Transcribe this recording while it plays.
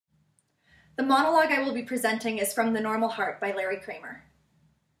The monologue I will be presenting is from The Normal Heart by Larry Kramer.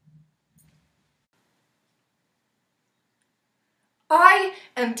 I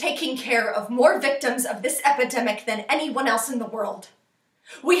am taking care of more victims of this epidemic than anyone else in the world.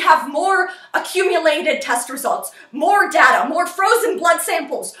 We have more accumulated test results, more data, more frozen blood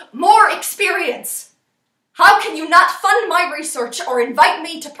samples, more experience. How can you not fund my research or invite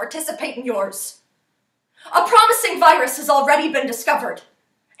me to participate in yours? A promising virus has already been discovered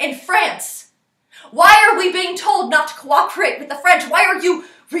in France. Why are we being told not to cooperate with the French? Why are you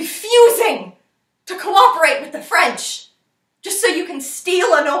refusing to cooperate with the French? Just so you can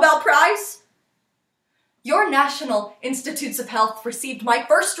steal a Nobel Prize? Your National Institutes of Health received my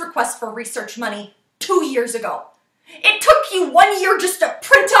first request for research money 2 years ago. It took you 1 year just to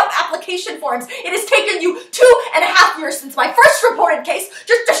print up application forms. It has taken you 2.5 years since my first reported case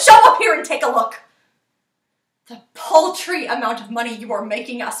just to show up here and take a look. The paltry amount of money you are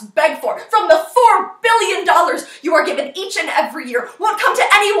making us beg for from the $4 billion you are given each and every year won't come to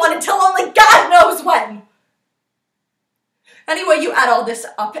anyone until only God knows when. Anyway, you add all this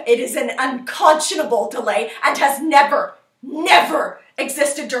up, it is an unconscionable delay and has never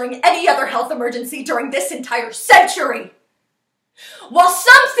existed during any other health emergency during this entire century. While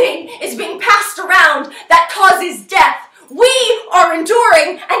something is being passed around that causes death, we are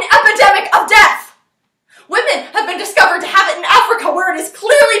enduring an epidemic of death. Women have been discovered to have it in Africa where it is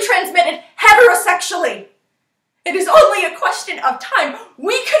clearly transmitted heterosexually. It is only a question of time.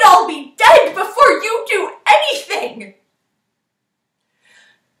 We could all be dead before you do anything.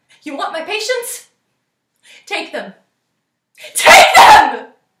 You want my patients? Take them. Take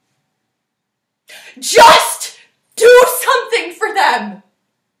them! Just do something for them!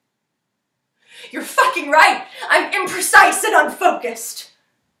 You're fucking right. I'm imprecise and unfocused.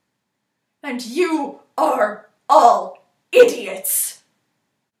 And you are all idiots.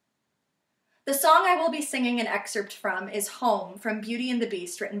 The song I will be singing an excerpt from is Home from Beauty and the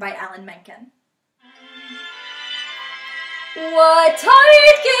Beast, written by Alan Menken. What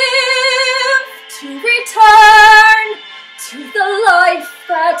I'd give to return to the life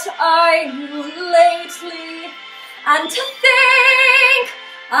that I knew lately, and to think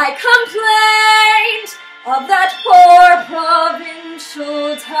I complained of that poor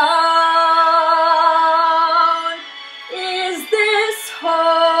provincial town. Is this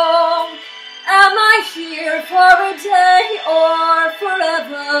home? Am I here for a day or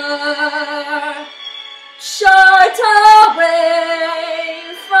forever? Shut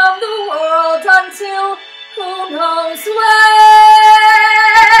away from the world until who knows when.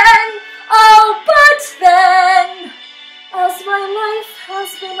 Oh, but then, as my life has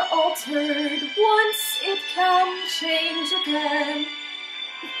been altered, once it can change again.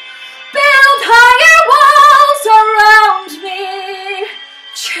 Build higher walls around me,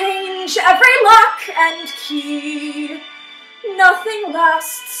 change every lock and key. Nothing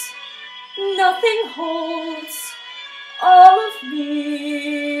lasts, nothing holds all of me.